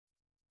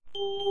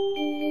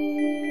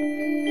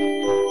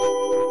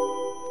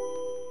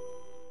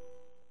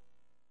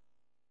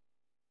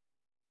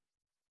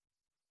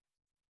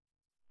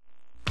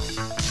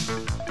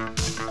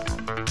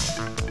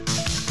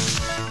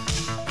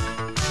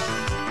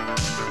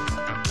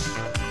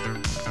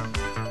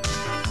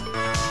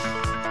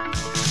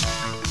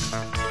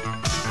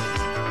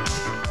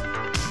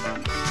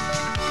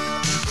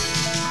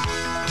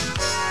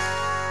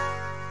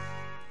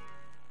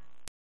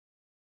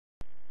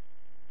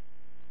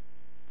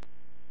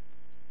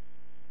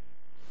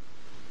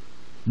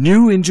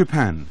New in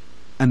Japan,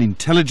 an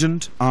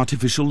intelligent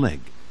artificial leg.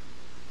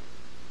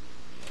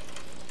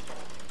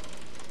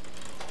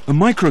 A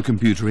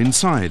microcomputer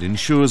inside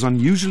ensures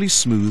unusually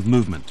smooth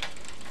movement.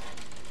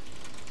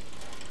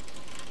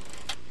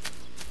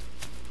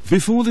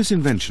 Before this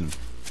invention,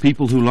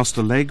 people who lost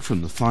a leg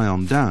from the thigh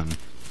on down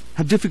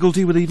had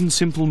difficulty with even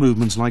simple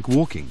movements like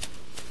walking.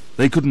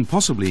 They couldn't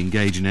possibly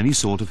engage in any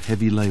sort of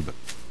heavy labour.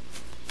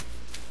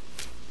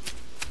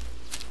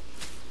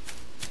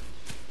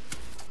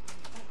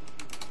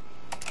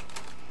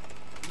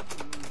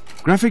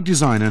 Graphic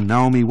designer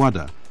Naomi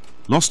Wada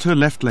lost her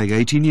left leg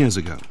 18 years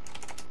ago.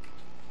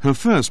 Her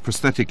first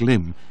prosthetic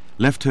limb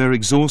left her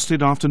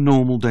exhausted after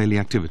normal daily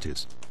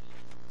activities.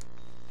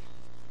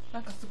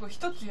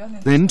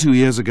 Then 2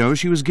 years ago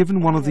she was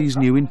given one of these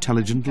new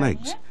intelligent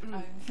legs.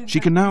 She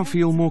can now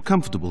feel more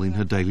comfortable in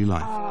her daily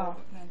life.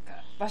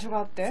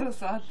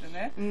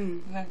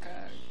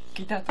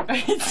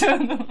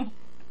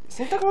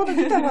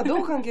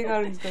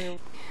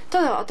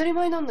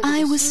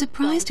 I was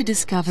surprised to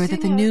discover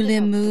that the new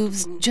limb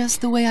moves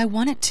just the way I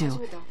want it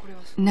to.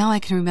 Now I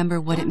can remember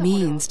what it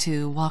means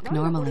to walk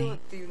normally.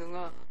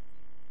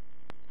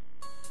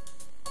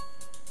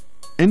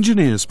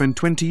 Engineers spent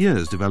 20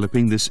 years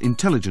developing this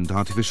intelligent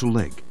artificial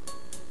leg.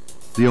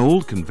 The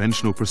old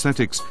conventional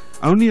prosthetics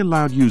only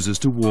allowed users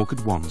to walk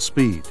at one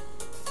speed.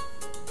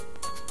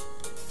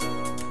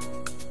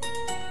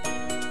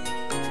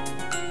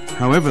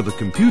 However, the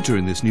computer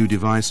in this new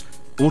device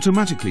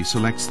automatically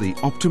selects the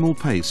optimal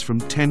pace from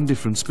 10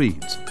 different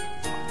speeds.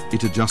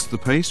 It adjusts the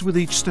pace with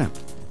each step.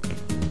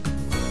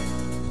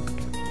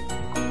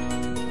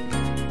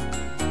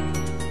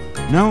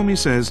 Naomi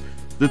says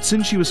that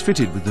since she was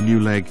fitted with the new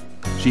leg,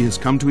 she has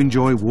come to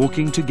enjoy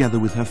walking together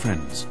with her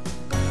friends.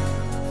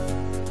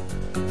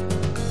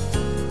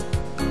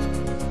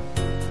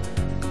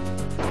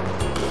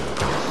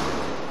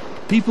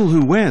 People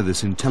who wear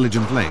this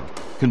intelligent leg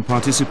can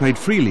participate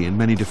freely in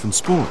many different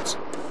sports.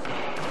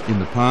 In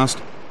the past,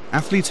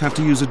 athletes had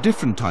to use a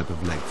different type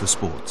of leg for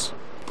sports.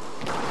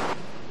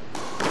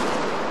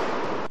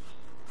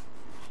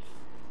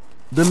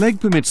 The leg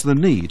permits the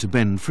knee to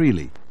bend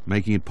freely,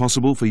 making it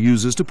possible for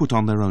users to put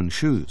on their own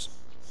shoes.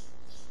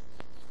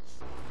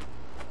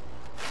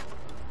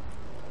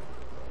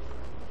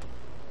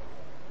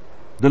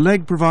 The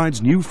leg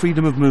provides new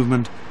freedom of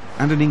movement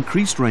and an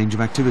increased range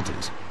of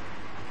activities.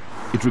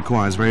 It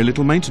requires very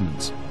little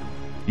maintenance.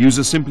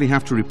 Users simply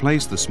have to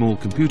replace the small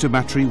computer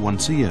battery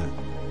once a year.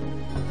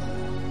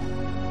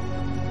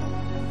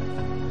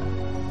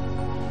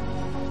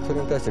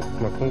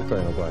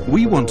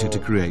 We wanted to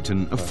create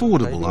an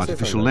affordable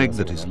artificial leg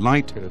that is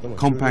light,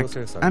 compact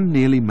and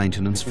nearly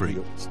maintenance-free.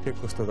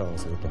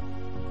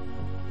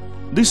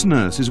 This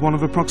nurse is one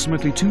of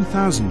approximately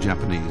 2,000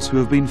 Japanese who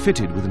have been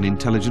fitted with an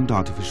intelligent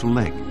artificial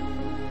leg.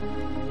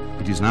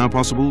 It is now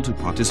possible to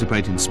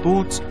participate in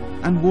sports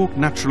and walk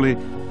naturally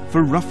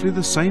for roughly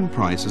the same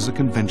price as a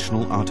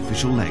conventional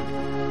artificial leg.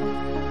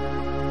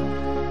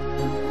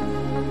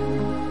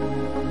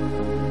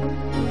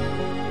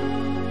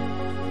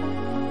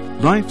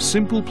 Life's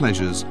simple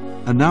pleasures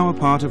are now a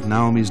part of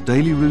Naomi's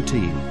daily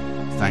routine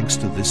thanks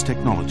to this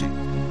technology.